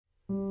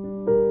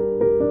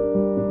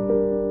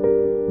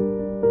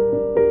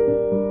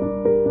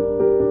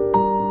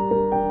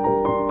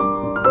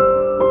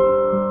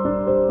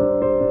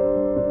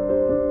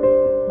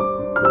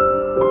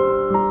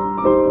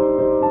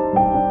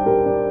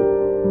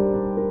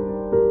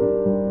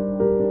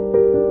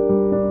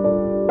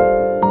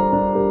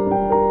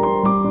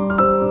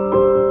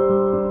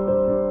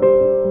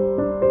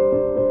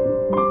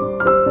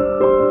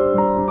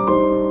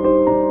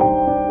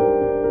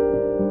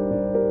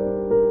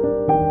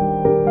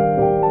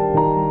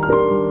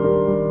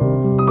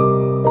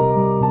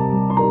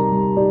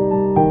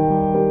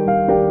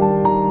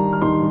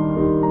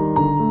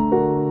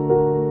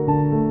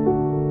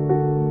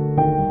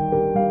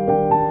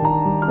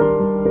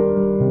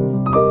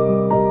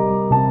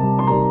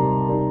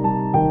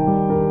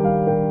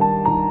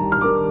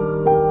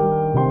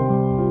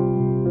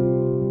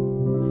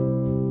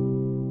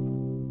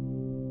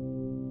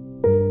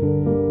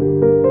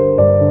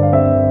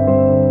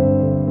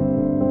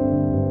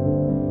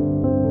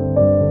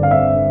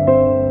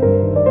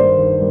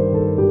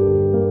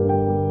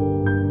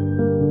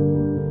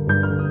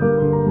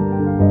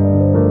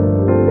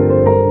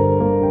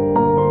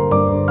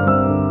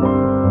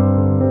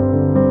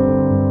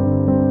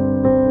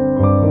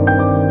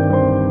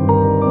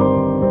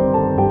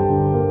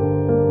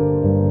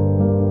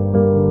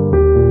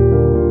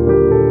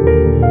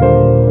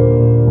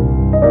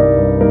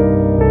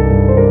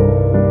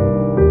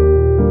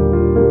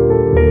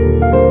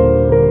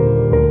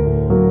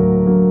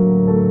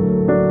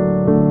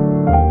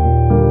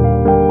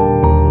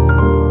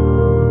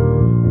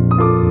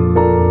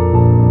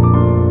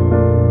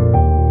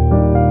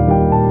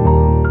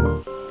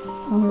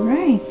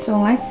So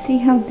let's see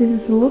how this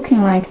is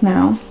looking like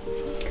now.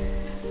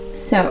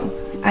 So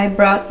I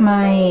brought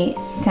my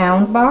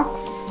sound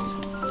box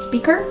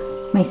speaker,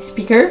 my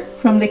speaker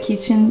from the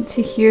kitchen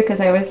to here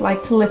because I always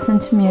like to listen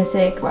to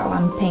music while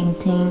I'm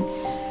painting.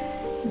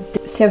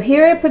 So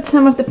here I put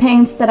some of the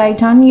paints that I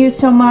don't use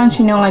so much,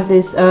 you know, like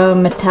this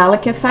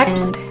metallic effect,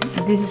 and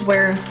this is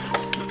where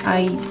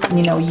I,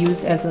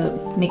 use as a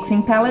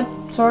mixing palette,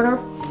 sort of.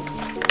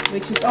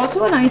 Which is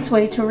also a nice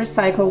way to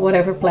recycle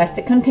whatever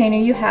plastic container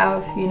you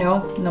have,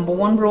 number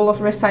one rule of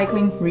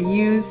recycling,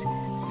 reuse.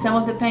 Some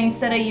of the paints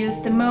that I use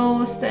the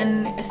most,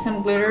 and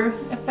some glitter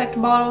effect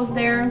bottles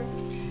there.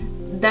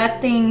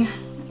 That thing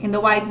in the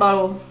white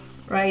bottle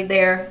right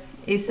there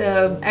is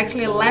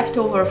actually a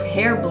leftover of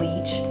hair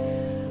bleach,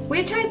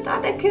 which I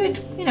thought I could,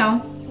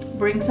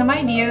 bring some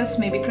ideas,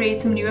 maybe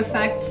create some new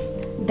effects.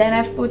 Then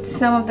I've put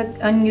some of the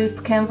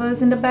unused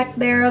canvas in the back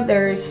there.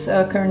 There's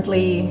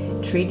currently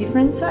 3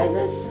 different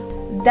sizes.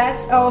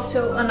 That's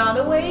also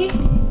another way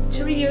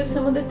to reuse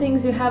some of the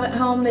things you have at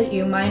home that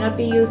you might not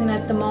be using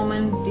at the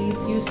moment.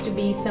 These used to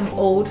be some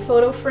old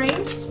photo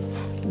frames.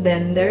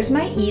 Then there's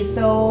my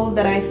easel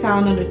that I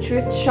found on the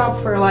thrift shop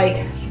for like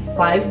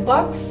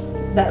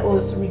 $5. That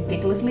was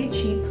ridiculously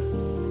cheap.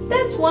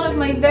 That's one of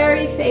my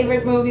very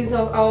favorite movies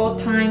of all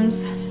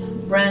times,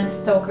 Bram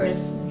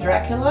Stoker's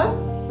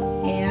Dracula.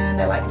 And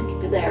I like to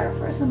keep it there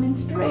for some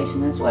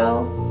inspiration as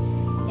well.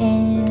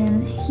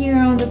 And here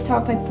on the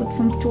top I put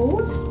some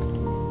tools.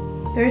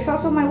 There is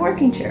also my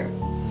working chair.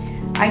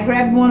 I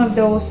grabbed one of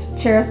those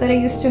chairs that I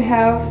used to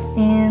have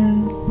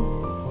in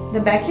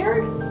the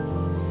backyard.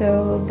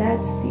 So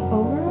that's the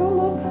overall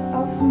look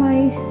of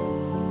my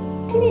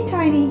teeny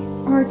tiny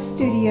art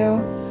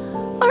studio.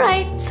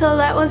 Alright, so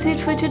that was it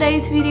for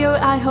today's video.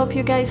 I hope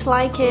you guys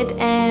like it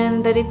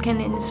and that it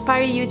can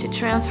inspire you to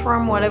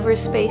transform whatever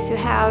space you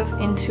have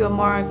into a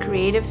more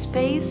creative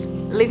space.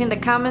 Leave in the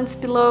comments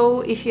below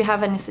if you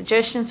have any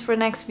suggestions for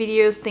next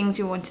videos, things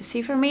you want to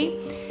see from me.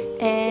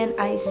 And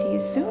I see you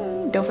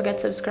soon. Don't forget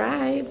to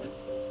subscribe.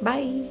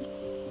 Bye!